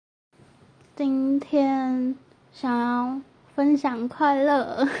今天想要分享快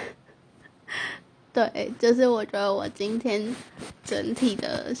乐。对，就是我觉得我今天整体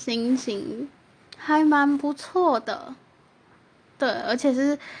的心情还蛮不错的，对，而且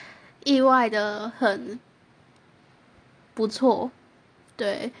是意外的很不错，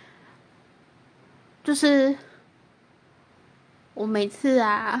对，就是我每次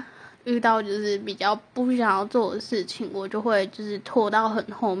遇到就是比较不想要做的事情，我就会就是拖到很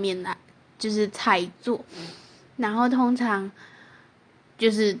后面来，就是才做，然后通常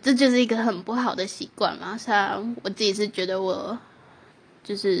就是这就是一个很不好的习惯嘛。虽然我自己是觉得我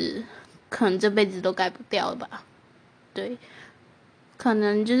就是可能这辈子都改不掉了吧，对，可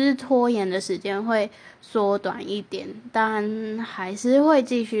能就是拖延的时间会缩短一点，但还是会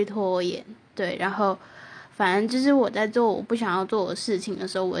继续拖延，对，然后反正就是我在做我不想要做的事情的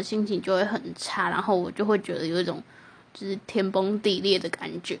时候，我的心情就会很差，然后我就会觉得有一种就是天崩地裂的感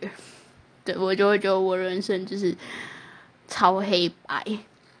觉，对，我就会觉得我人生就是超黑白。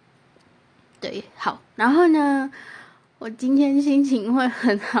对，好，然后呢，我今天心情会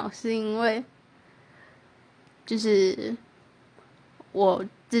很好，是因为就是我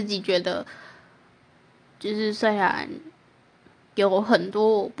自己觉得，就是虽然有很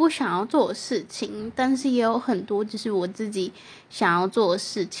多我不想要做的事情，但是也有很多就是我自己想要做的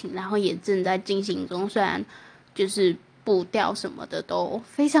事情，然后也正在进行中。虽然就是步调什么的都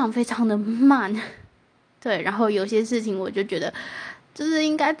非常非常的慢，对，然后有些事情我就觉得就是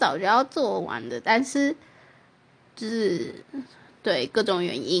应该早就要做完的，但是就是对各种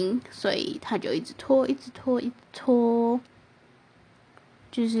原因，所以他就一直拖，一直拖，一直拖。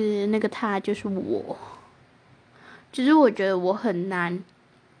就是那个他就是我，就是我觉得我很难，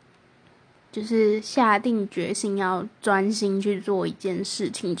就是下定决心要专心去做一件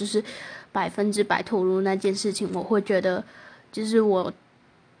事情，就是100%投入那件事情。我会觉得，就是我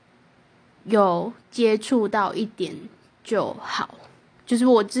有接触到一点就好，就是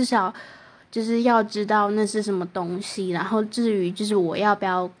我至少就是要知道那是什么东西，然后至于就是我要不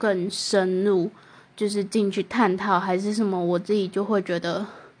要更深入，就是进去探讨还是什么，我自己就会觉得。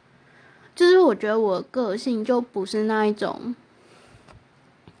就是我觉得我个性就不是那一种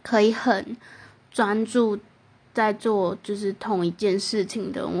可以很专注在做就是同一件事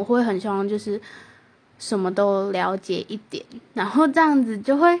情的人，我会很希望就是什么都了解一点，然后这样子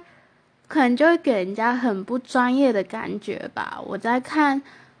就会可能就会给人家很不专业的感觉吧。我在看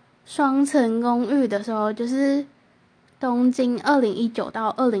双层公寓的时候，就是东京2019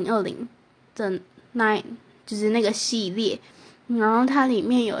到2020就是那个系列，然后它里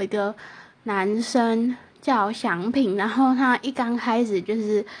面有一个男生叫祥平，然后他一刚开始就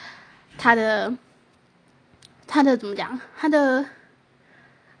是他的怎么讲，他的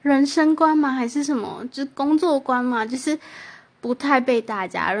人生观吗还是什么，就是工作观嘛，就是不太被大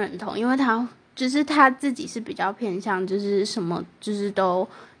家认同，因为他就是他自己是比较偏向就是什么就是都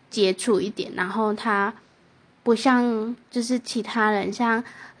接触一点，然后他不像就是其他人，像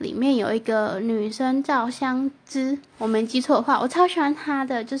里面有一个女生叫香知，我没记错的话，我超喜欢她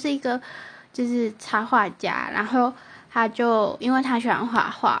的，就是一个就是插画家，然后他就因为他喜欢画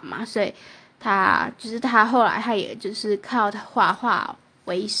画嘛，所以他后来他也就是靠画画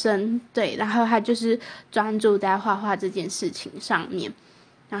为生，对，然后他就是专注在画画这件事情上面，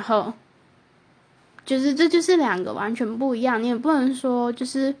然后就是这就是两个完全不一样，你也不能说就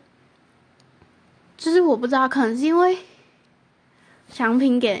是我不知道，可能是因为祥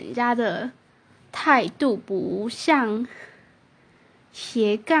平给人家的态度不像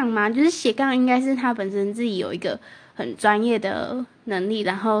斜杠嘛，就是斜杠应该是他本身自己有一个很专业的能力，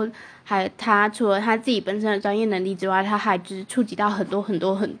然后还他除了他自己本身的专业能力之外，他还就是触及到很多很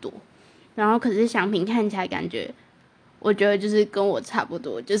多很多，然后可是祥平看起来感觉，我觉得就是跟我差不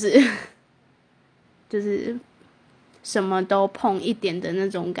多，就是就是什么都碰一点的那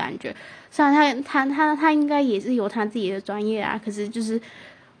种感觉。虽然他应该也是有他自己的专业可是就是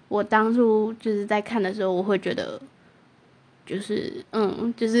我当初就是在看的时候，我会觉得就是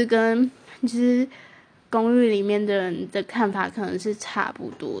就是跟就是公寓里面的人的看法可能是差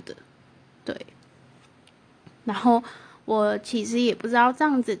不多的，对。然后我其实也不知道这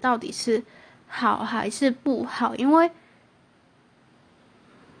样子到底是好还是不好，因为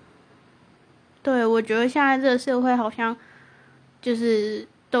对我觉得现在这个社会好像就是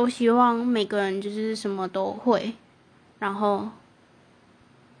都希望每个人就是什么都会，然后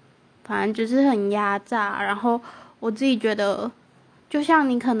反正就是很压榨。然后我自己觉得，就像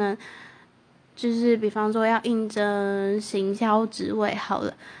你可能就是比方说要应征行销职位好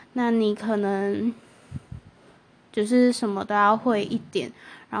了，那你可能就是什么都要会一点。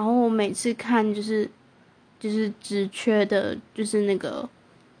然后我每次看就是职缺的，就是那个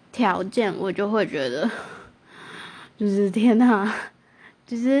条件，我就会觉得就是天哪，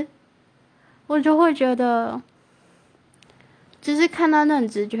就是我就会觉得，就是看到那种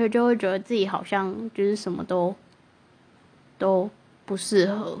直觉，就会觉得自己好像就是什么都不适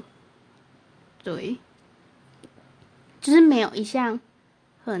合，对，就是没有一项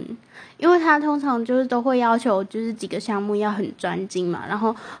因为他通常就是都会要求就是几个项目要很专精嘛，然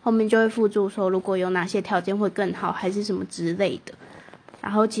后后面就会附注说如果有哪些条件会更好，还是什么之类的。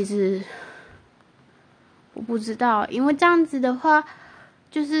然后其实我不知道，因为这样子的话，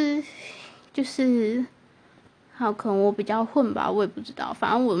就是好，可能我比较混吧，我也不知道。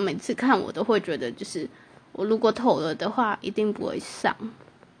反正我每次看我都会觉得，就是我如果投了的话，一定不会上。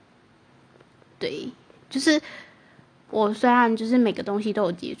对，就是我虽然就是每个东西都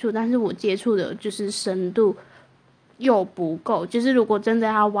有接触，但是我接触的就是深度又不够。就是如果真的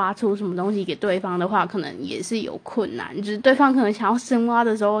要挖出什么东西给对方的话，可能也是有困难。就是对方可能想要深挖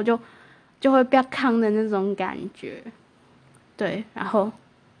的时候就会比较康的那种感觉。对，然后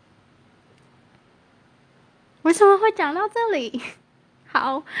为什么会讲到这里？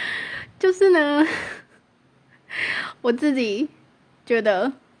好，就是呢，我自己觉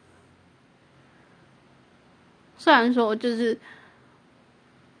得，虽然说就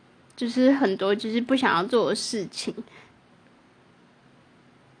是很多就是不想要做的事情，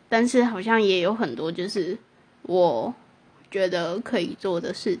但是好像也有很多就是我觉得可以做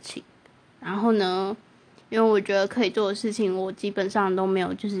的事情。然后呢，因为我觉得可以做的事情，我基本上都没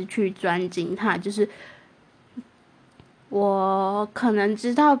有就是去专精它，就是我可能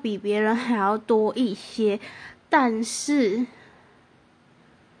知道比别人还要多一些，但是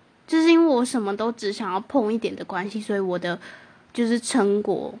就是因为我什么都只想要碰一点的关系，所以我的就是成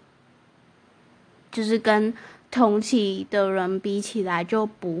果就是跟同期的人比起来就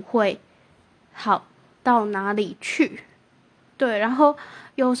不会好到哪里去。对，然后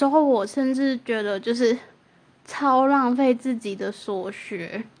有时候我甚至觉得就是超浪费自己的所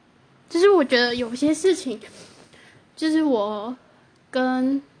学。就是我觉得有些事情，就是我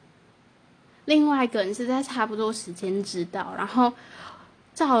跟另外一个人是在差不多时间知道，然后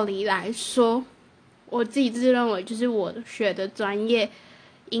照理来说，我自己自认为就是我学的专业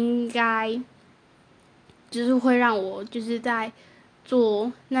应该就是会让我就是在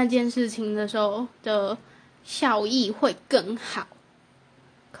做那件事情的时候的效益会更好。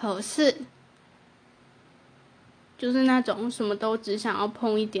可是就是那种什么都只想要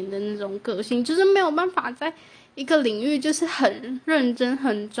碰一点的那种个性，就是没有办法在一个领域就是很认真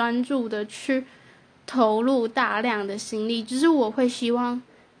很专注的去投入大量的心力。就是我会希望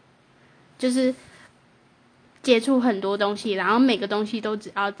就是接触很多东西，然后每个东西都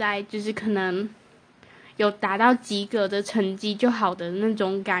只要在就是可能有达到及格的成绩就好的那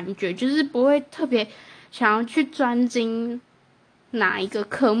种感觉，就是不会特别想要去专精哪一个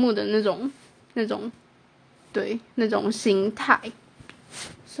科目的那种对，那种心态。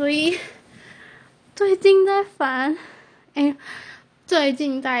所以最近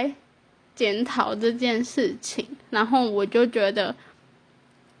在检讨这件事情，然后我就觉得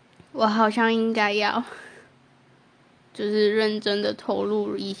我好像应该要就是认真的投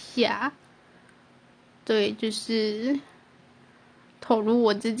入一下。对，就是投入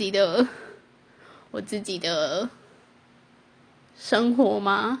我自己的生活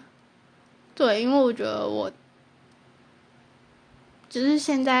吗？对，因为我觉得我就是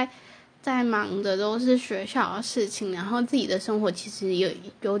现在在忙的都是学校的事情，然后自己的生活其实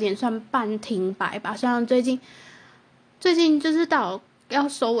有点算半停摆吧。虽然最近就是到要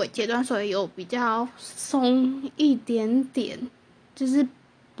收尾阶段，所以有比较松一点点，就是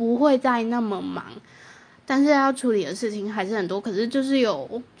不会再那么忙，但是要处理的事情还是很多。可是就是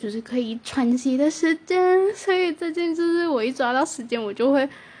有就是可以喘息的时间，所以最近就是我一抓到时间，我就会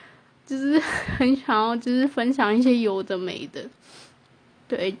就是很想要就是分享一些有的没的。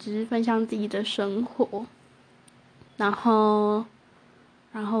对，只是分享自己的生活。然后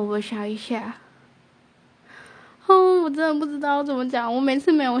我想一下，我真的不知道怎么讲。我每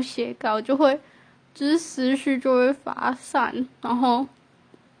次没有写稿，就会就是思绪就会发散，然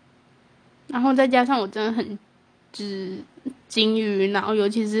后再加上我真的很金鱼脑，尤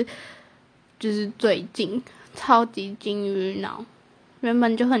其是就是最近超级金鱼脑，原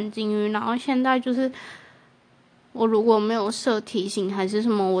本就很金鱼脑，现在就是我如果没有设提醒还是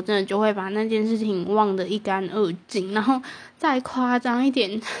什么，我真的就会把那件事情忘得一干二净。然后再夸张一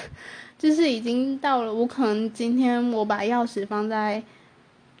点，就是已经到了我可能今天我把钥匙放在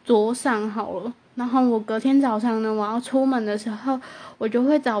桌上好了，然后我隔天早上呢，我要出门的时候，我就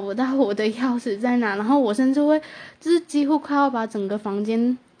会找不到我的钥匙在哪，然后我甚至会就是几乎快要把整个房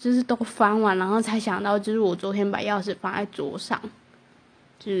间就是都翻完，然后才想到就是我昨天把钥匙放在桌上。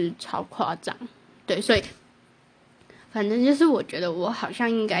就是超夸张。对，所以反正就是我觉得我好像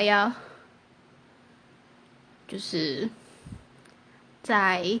应该要就是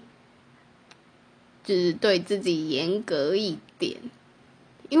就是对自己严格一点，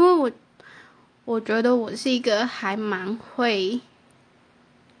因为我觉得我是一个还蛮会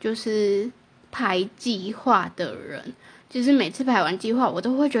就是排计划的人，就是每次排完计划，我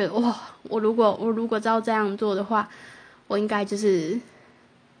都会觉得哇，我如果照这样做的话，我应该就是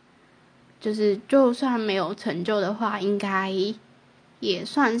就算没有成就的话，应该也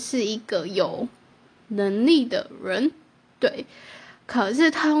算是一个有能力的人，对。可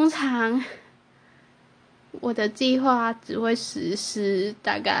是通常我的计划只会实施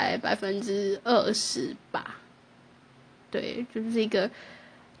大概20%吧，对，就是一个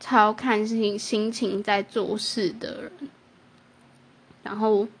超看心情在做事的人。然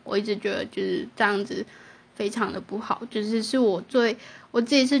后我一直觉得就是这样子非常的不好，就是我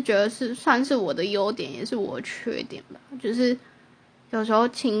自己是觉得算是我的优点，也是我的缺点吧。就是有时候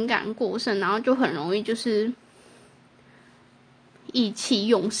情感过剩，然后就很容易就是意气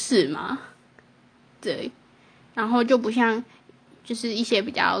用事嘛，对。然后就不像就是一些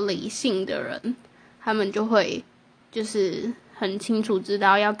比较理性的人，他们就会就是很清楚知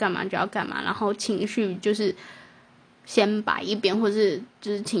道要干嘛就要干嘛，然后情绪就是先摆一边，或是就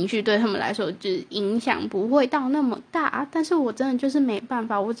是情绪对他们来说就是影响不会到那么大。但是我真的就是没办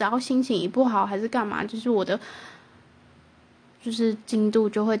法，我只要心情一不好还是干嘛，就是我的就是进度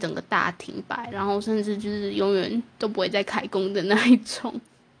就会整个大停摆，然后甚至就是永远都不会再开工的那一种。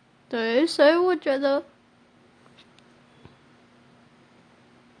对，所以我觉得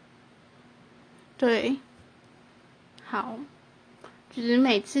对，好，就是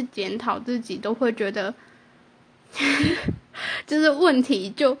每次检讨自己都会觉得就是问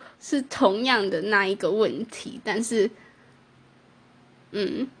题就是同样的那一个问题，但是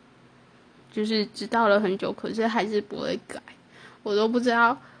就是知道了很久，可是还是不会改。我都不知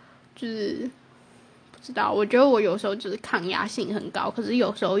道，就是不知道。我觉得我有时候就是抗压性很高，可是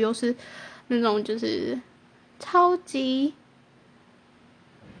有时候又是那种就是超级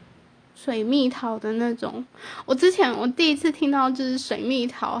水蜜桃的那种。我第一次听到就是水蜜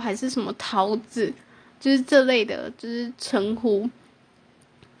桃还是什么桃子，就是这类的，就是称呼，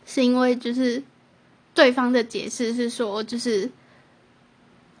是因为就是对方的解释是说，就是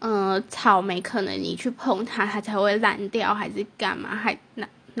草莓可能你去碰它，它才会烂掉，还是干嘛？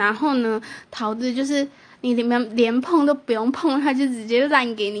然后呢，桃子就是你连碰都不用碰，它就直接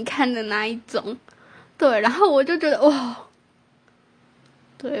烂给你看的那一种。对，然后我就觉得哇，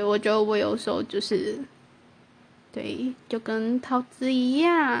对，我觉得我有时候就是对，就跟桃子一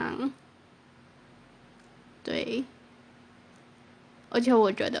样，对，而且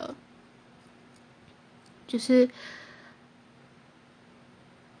我觉得就是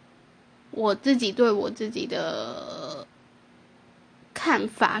我自己对我自己的看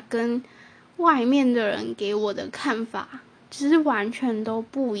法跟外面的人给我的看法其实完全都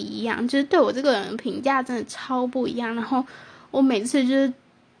不一样，就是对我这个人的评价真的超不一样。然后我每次就是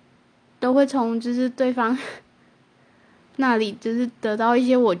都会从就是对方那里就是得到一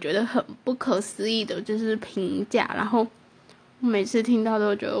些我觉得很不可思议的就是评价，然后我每次听到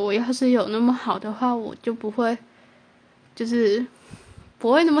都觉得我要是有那么好的话，我就不会就是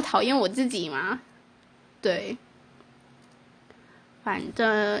不会那么讨厌我自己嘛。对，反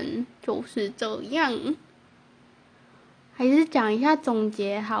正就是这样。还是讲一下总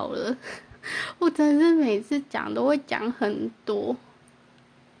结好了，我真的是每次讲都会讲很多。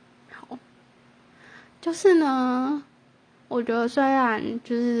好，就是呢，我觉得虽然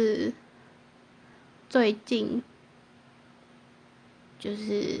就是最近就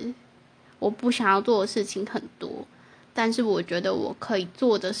是我不想要做的事情很多，但是我觉得我可以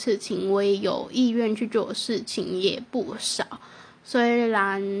做的事情，我也有意愿去做的事情也不少。虽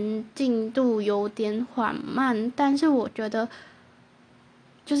然进度有点缓慢，但是我觉得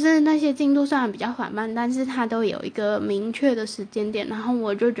就是那些进度虽然比较缓慢，但是它都有一个明确的时间点，然后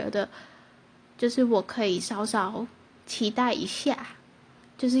我就觉得就是我可以稍稍期待一下，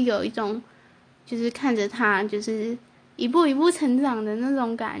就是有一种就是看着它就是一步一步成长的那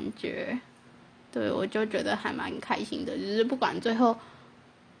种感觉。对，我就觉得还蛮开心的，就是不管最后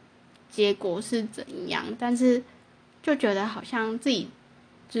结果是怎样，但是就觉得好像自己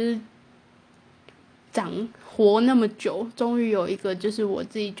就是活那么久，终于有一个就是我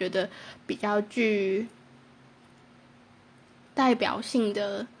自己觉得比较具代表性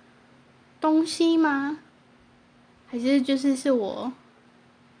的东西吗？还是是我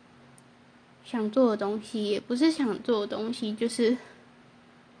想做的东西，也不是想做的东西，就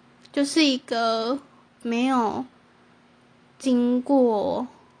是一个没有经过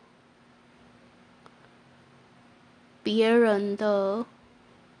别人的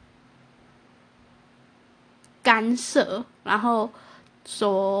干涉，然后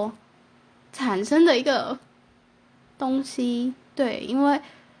所产生的一个东西。对，因为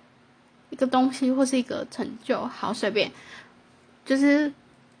一个东西或是一个成就，好随便，就是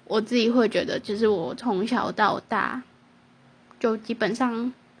我自己会觉得，就是我从小到大，就基本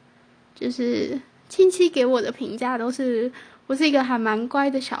上就是亲戚给我的评价都是我是一个还蛮乖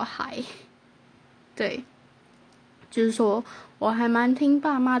的小孩。对，就是说我还蛮听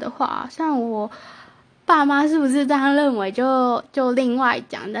爸妈的话，像我爸妈是不是这样认为就另外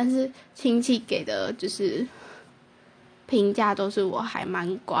讲，但是亲戚给的就是评价都是我还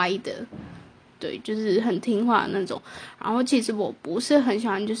蛮乖的。对，就是很听话的那种。然后其实我不是很喜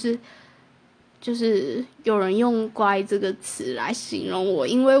欢就是有人用乖这个词来形容我，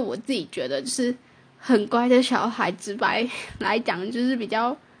因为我自己觉得就是很乖的小孩，直白来讲就是比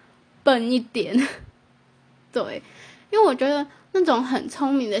较笨一点。对，因为我觉得那种很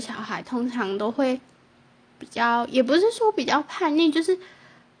聪明的小孩通常都会比较，也不是说比较叛逆，就是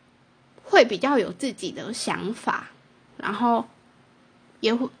会比较有自己的想法，然后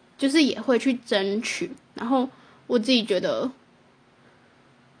也会去争取。然后我自己觉得，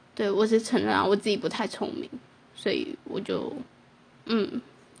对，我是承认我自己不太聪明，所以我就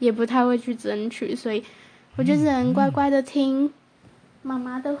也不太会去争取，所以我就只能乖乖的听妈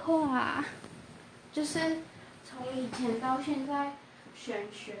妈的话。就是从以前到现在，选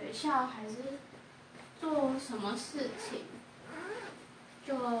学校还是做什么事情，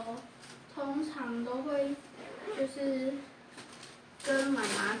就通常都会就是跟妈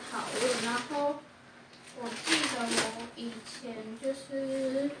妈讨论。然后我记得我以前就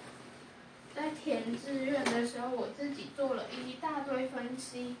是在填志愿的时候，我自己做了一大堆分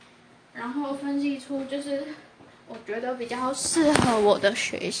析，然后分析出就是我觉得比较适合我的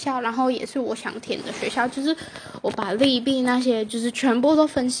学校，然后也是我想填的学校，就是我把利弊那些就是全部都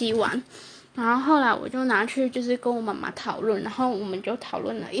分析完。然后后来我就拿去就是跟我妈妈讨论，然后我们就讨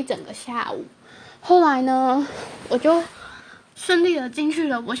论了一整个下午。后来呢，我就顺利的进去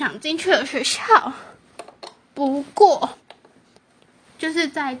了我想进去的学校。不过就是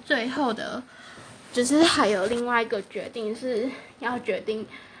在最后的就是还有另外一个决定，是要决定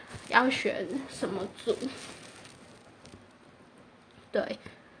要选什么组。对，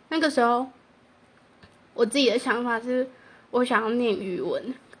那个时候我自己的想法是我想要念语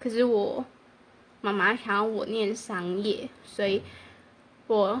文，可是我妈妈想要我念商业，所以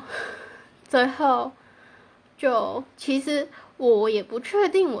我最后就其实我也不确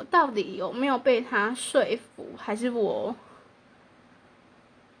定我到底有没有被他说服，还是我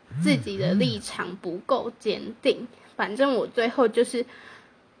自己的立场不够坚定。反正我最后就是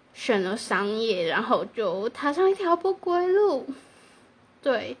选了商业，然后就踏上一条不归路。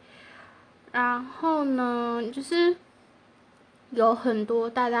对，然后呢，就是有很多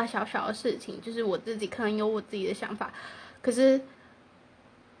大大小小的事情，就是我自己可能有我自己的想法，可是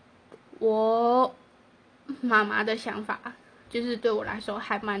我妈妈的想法就是对我来说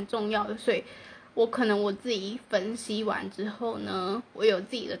还蛮重要的，所以我可能我自己分析完之后呢，我有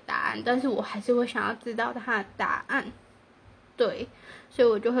自己的答案，但是我还是会想要知道他的答案。对，所以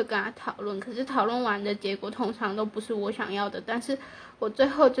我就会跟他讨论，可是讨论完的结果通常都不是我想要的，但是我最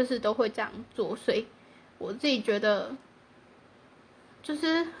后就是都会这样做。所以我自己觉得就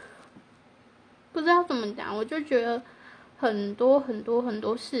是不知道怎么讲，我就觉得很多很多很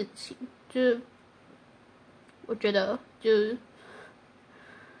多事情，就是我觉得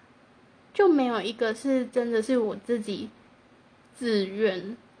就没有一个是真的是我自己自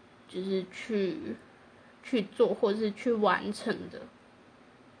愿就是去做或是去完成的。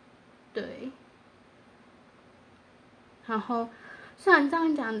对，然后虽然这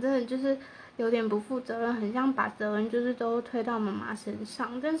样讲真的就是有点不负责任，很像把责任就是都推到妈妈身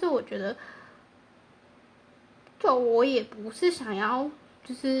上，但是我觉得就我也不是想要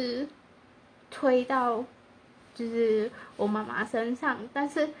就是推到就是我妈妈身上，但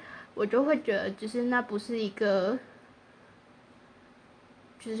是我就会觉得就是那不是一个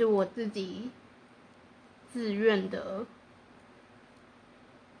就是我自己自愿的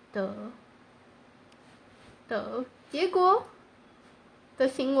结果的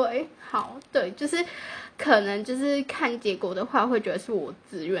行为。好，对，就是可能就是看结果的话会觉得是我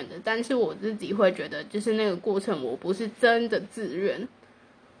自愿的，但是我自己会觉得就是那个过程我不是真的自愿。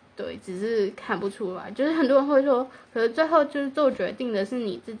对，只是看不出来。就是很多人会说，可是最后就是做决定的是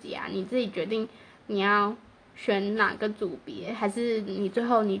你自己啊，你自己决定你要选哪个组别，还是你最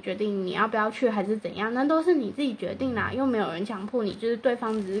后你决定你要不要去，还是怎样，那都是你自己决定啦，又没有人强迫你，就是对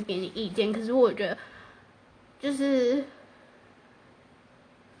方只是给你意见。可是我觉得就是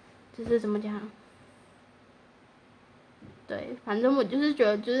就是怎么讲？对，反正我就是觉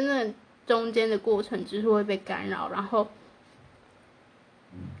得，就是那中间的过程就是会被干扰，然后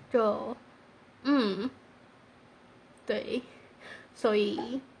就对，所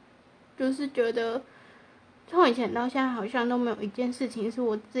以就是觉得从以前到现在好像都没有一件事情是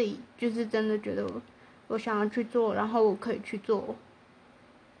我自己就是真的觉得我想要去做，然后我可以去做，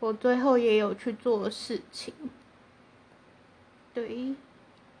我最后也有去做的事情。对，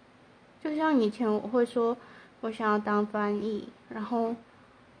就像以前我会说我想要当翻译，然后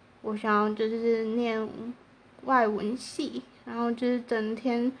我想要就是念外文系，然后就是整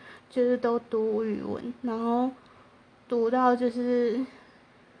天就是都读语文，然后读到就是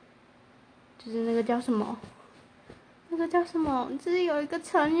那个叫什么，就是有一个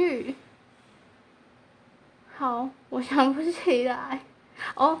成语，好，我想不起来。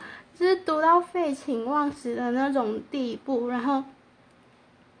哦，就是读到废寝忘食的那种地步，然后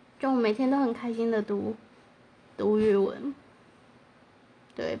就每天都很开心的读语文。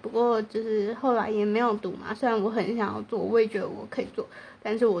对，不过就是后来也没有读嘛，虽然我很想要做，我也觉得我可以做，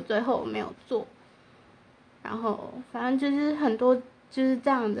但是我最后没有做。然后反正就是很多就是这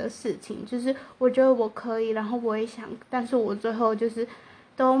样的事情，就是我觉得我可以，然后我也想，但是我最后就是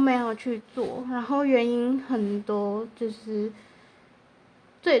都没有去做。然后原因很多，就是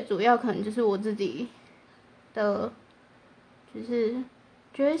最主要可能就是我自己的就是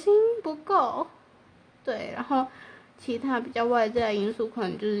决心不够，对，然后其他比较外在的因素可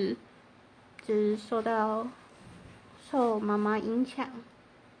能就是受妈妈影响，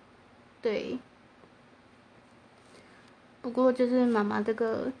对。不过就是妈妈这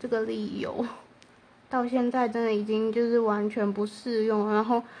个理由，到现在真的已经就是完全不适用，然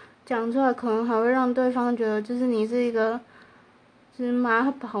后讲出来可能还会让对方觉得就是你是一个就是妈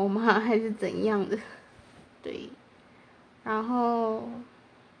宝吗还是怎样的，对。然后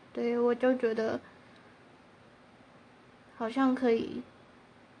对我就觉得好像可以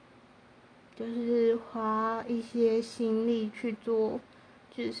就是花一些心力去做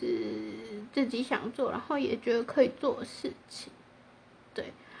就是自己想做然后也觉得可以做的事情，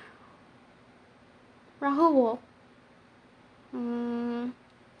对。然后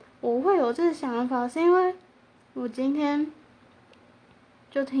我会有这个想法是因为我今天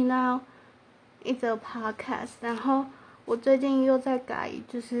就听到一则 podcast， 然后我最近又在改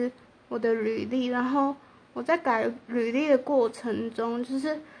就是我的履历，然后我在改履历的过程中，就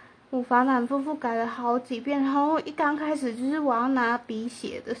是我反反复复改了好几遍，然后一刚开始就是我要拿笔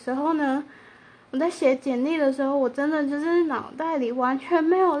写的时候呢，我在写简历的时候，我真的就是脑袋里完全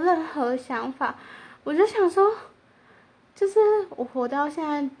没有任何想法，我就想说，就是我活到现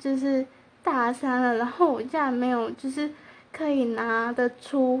在就是大三了，然后我竟然没有就是可以拿得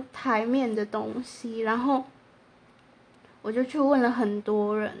出台面的东西，然后我就去问了很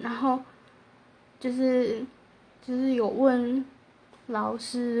多人，然后就是有问老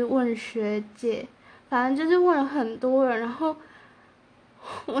师、问学姐，反正就是问了很多人，然后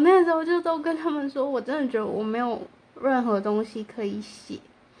我那个时候就都跟他们说，我真的觉得我没有任何东西可以写，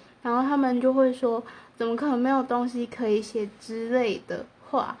然后他们就会说，怎么可能没有东西可以写之类的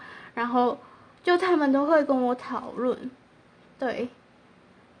话，然后就他们都会跟我讨论。对，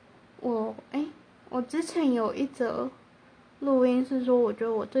我之前有一则录音是说，我觉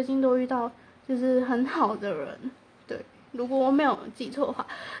得我最近都遇到就是很好的人，对，如果我没有记错的话，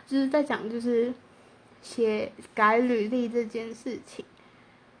就是在讲就是改履历这件事情，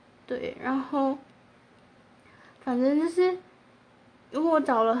对，然后反正就是因为我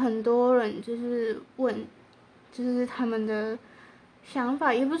找了很多人，就是问，就是他们的想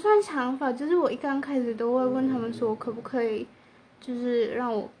法也不算想法，就是我一刚开始都会问他们说，可不可以，就是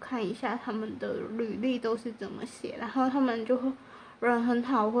让我看一下他们的履历都是怎么写，然后他们就会人很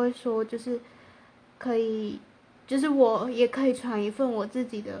好，会说就是可以，就是我也可以传一份我自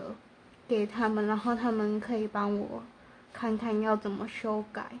己的给他们，然后他们可以帮我看看要怎么修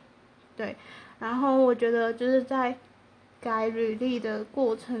改，对。然后我觉得就是在改履历的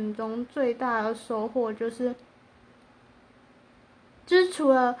过程中，最大的收获就是除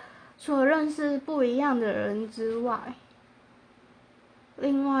了认识不一样的人之外，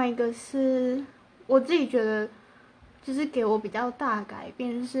另外一个是我自己觉得就是给我比较大改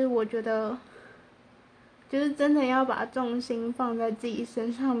变，是我觉得就是真的要把重心放在自己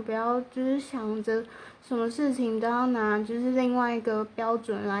身上，不要就是想着什么事情都要拿就是另外一个标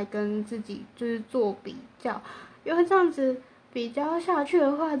准来跟自己就是做比较，因为这样子比较下去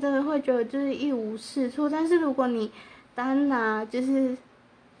的话，真的会觉得就是一无是处。但是如果你单拿就是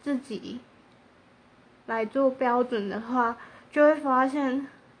自己来做标准的话，就会发现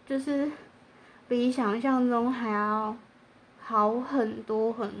就是比想象中还要好很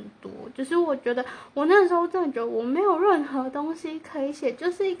多很多。就是我觉得我那时候真的觉得我没有任何东西可以写，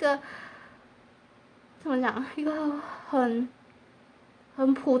就是一个怎么讲，一个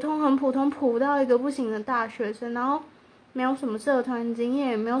很普通普到一个不行的大学生，然后没有什么社团经验，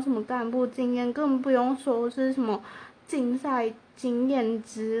也没有什么干部经验，更不用说是什么竞赛经验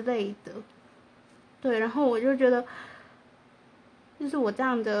之类的。对，然后我就觉得，就是我这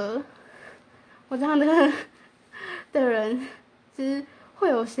样的的人，其实会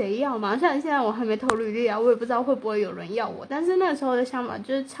有谁要吗？虽然现在我还没投履历啊，我也不知道会不会有人要我，但是那时候的想法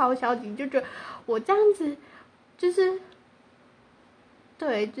就是超消极，就觉得我这样子就是。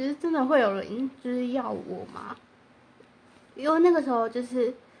对，就是真的会有人就是要我嘛？因为那个时候就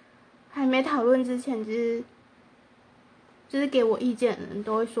是还没讨论之前，就是给我意见的人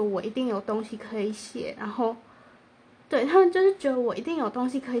都会说我一定有东西可以写，然后对他们就是觉得我一定有东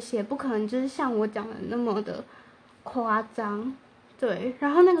西可以写，不可能就是像我讲的那么的夸张。对，然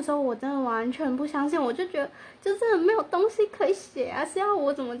后那个时候我真的完全不相信，我就觉得就真的没有东西可以写啊，是要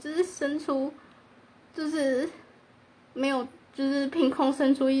我怎么就是生出就是没有。就是凭空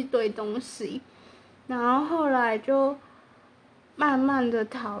生出一堆东西，然后后来就慢慢的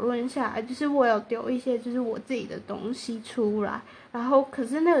讨论下来，就是我有丢一些就是我自己的东西出来，然后可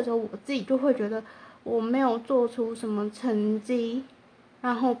是那个时候我自己就会觉得我没有做出什么成绩，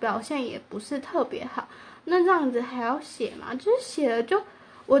然后表现也不是特别好，那这样子还要写嘛？就是写了就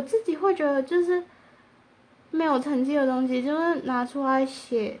我自己会觉得就是没有成绩的东西，就是拿出来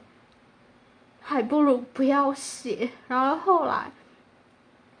写。还不如不要写。然后后来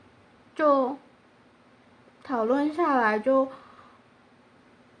就讨论下来就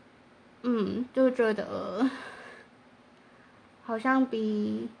觉得好像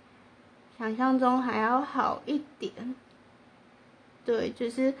比想象中还要好一点。对，就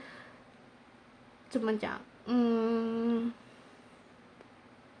是怎么讲，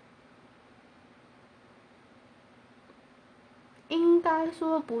应该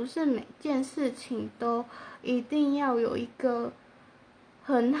说不是每件事情都一定要有一个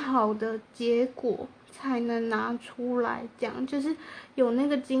很好的结果才能拿出来讲，就是有那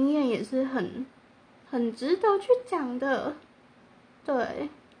个经验也是很值得去讲的。对，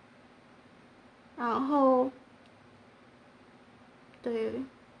然后对，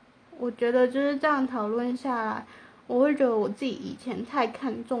我觉得就是这样讨论下来，我会觉得我自己以前太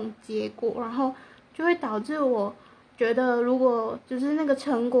看重结果，然后就会导致我觉得如果就是那个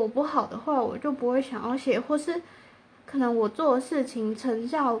成果不好的话，我就不会想要写，或是可能我做的事情成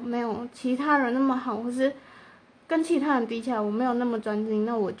效没有其他人那么好，或是跟其他人比起来我没有那么专精，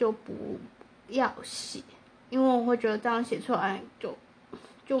那我就不要写，因为我会觉得这样写出来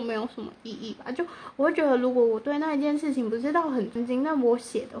就没有什么意义吧。就我会觉得，如果我对那一件事情不是到很专精，那我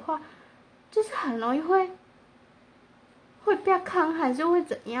写的话，就是很容易会被坑，还是会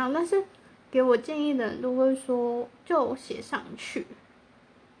怎样？但是给我建议的人都会说，就写上去。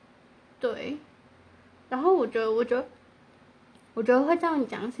对，然后我觉得会这样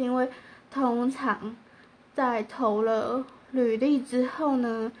讲，是因为通常在投了履历之后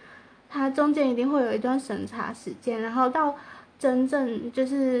呢，它中间一定会有一段审查时间，然后到真正就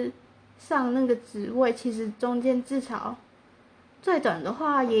是上那个职位，其实中间至少最短的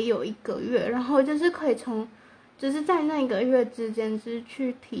话也有1个月，然后就是可以就是在那个月之间，就是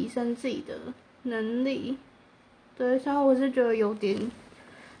去提升自己的能力。对，所以我是觉得有点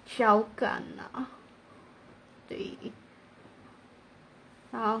小赶啊。对，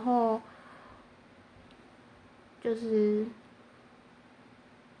然后就是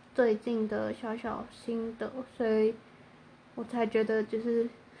最近的小心得，所以我才觉得就是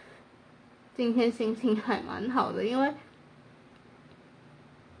今天心情还蛮好的，因为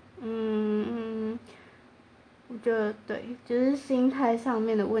我觉得对，就是心态上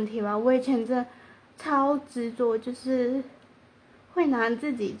面的问题吧。我以前真的超执着，就是会拿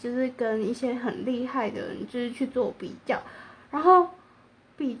自己就是跟一些很厉害的人就是去做比较，然后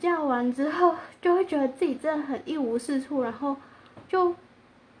比较完之后就会觉得自己真的很一无是处，然后就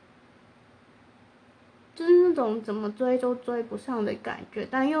是那种怎么追都追不上的感觉，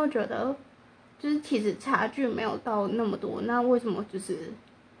但又觉得就是其实差距没有到那么多，那为什么就是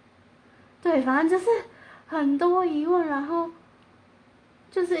对，反正就是很多疑问，然后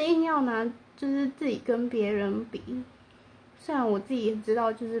就是硬要拿就是自己跟别人比，虽然我自己也知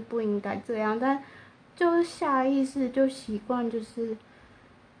道就是不应该这样，但就是下意识就习惯就是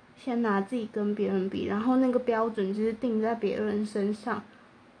先拿自己跟别人比，然后那个标准就是定在别人身上，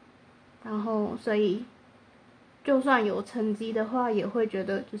然后所以就算有成绩的话，也会觉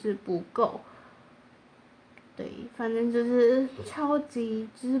得就是不够。对，反正就是超级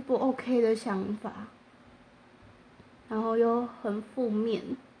就是不 OK 的想法。然后又很负面，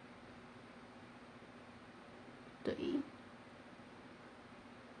对，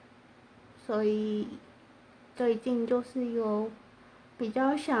所以最近就是有比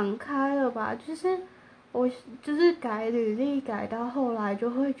较想开了吧，就是我就是改履历改到后来就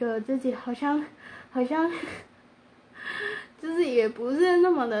会觉得自己好像就是也不是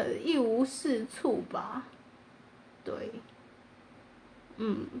那么的一无是处吧，对，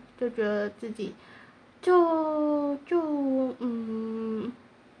就觉得自己就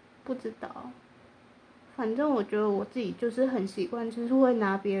不知道，反正我觉得我自己就是很习惯，就是会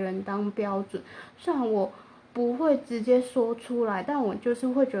拿别人当标准，虽然我不会直接说出来，但我就是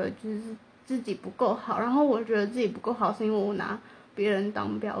会觉得就是自己不够好，然后我觉得自己不够好是因为我拿别人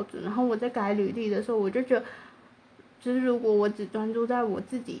当标准，然后我在改履历的时候，我就觉得，就是如果我只专注在我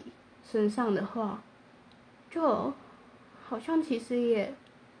自己身上的话，就好像其实也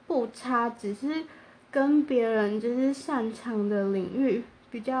不差，只是跟别人就是擅长的领域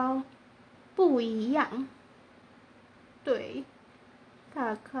比较不一样，对，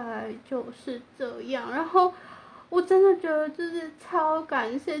大概就是这样。然后我真的觉得就是超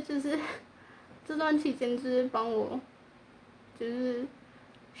感谢，就是这段期间就是帮我就是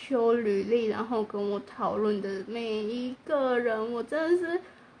修履历，然后跟我讨论的每一个人，我真的是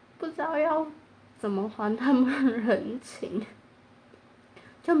不知道要怎么还他们人情。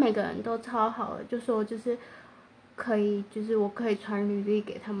就每个人都超好的，就说就是可以，就是我可以传履历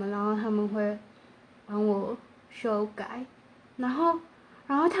给他们，然后他们会帮我修改，然后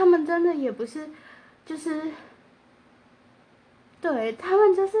他们真的也不是，就是对他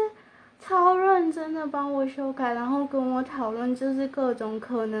们就是超认真的帮我修改，然后跟我讨论就是各种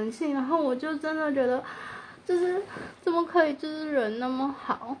可能性，然后我就真的觉得就是怎么可以就是人那么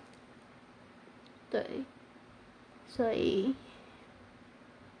好，对，所以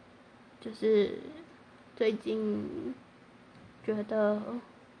就是最近觉得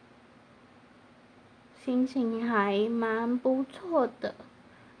心情还蛮不错的，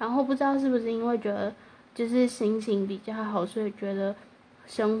然后不知道是不是因为觉得就是心情比较好，所以觉得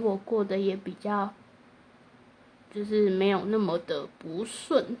生活过得也比较就是没有那么的不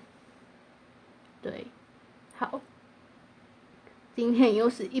顺。对，好，今天又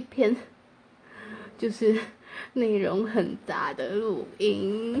是一篇就是内容很杂的录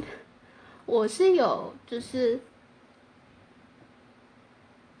音。我是有就是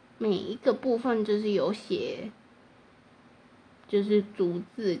每一个部分就是有写就是逐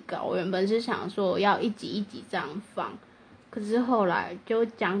字稿，原本是想说要一集一集这样放，可是后来就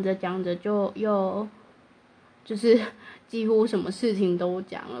讲着讲着就又就是几乎什么事情都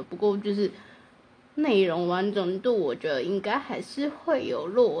讲了，不过就是内容完整度我觉得应该还是会有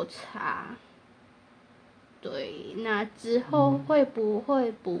落差。对，那之后会不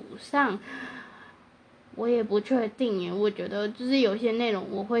会补上，我也不确定耶。我觉得就是有些内容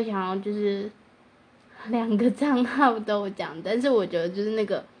我会想要就是2个账号都讲，但是我觉得就是那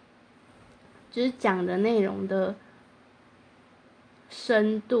个就是讲的内容的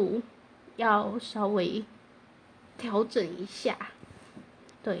深度要稍微调整一下。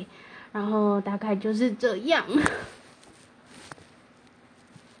对，然后大概就是这样。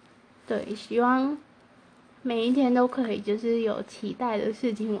对，希望每一天都可以就是有期待的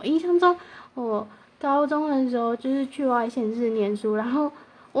事情。我印象中，我高中的时候就是去外县市念书，然后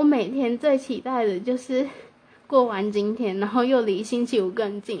我每天最期待的就是过完今天，然后又离星期五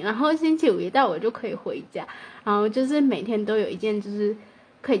更近，然后星期五一到我就可以回家，然后就是每天都有一件就是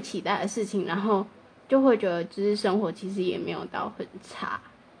可以期待的事情，然后就会觉得就是生活其实也没有到很差。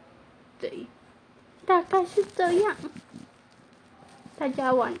对，大概是这样。大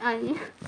家晚安。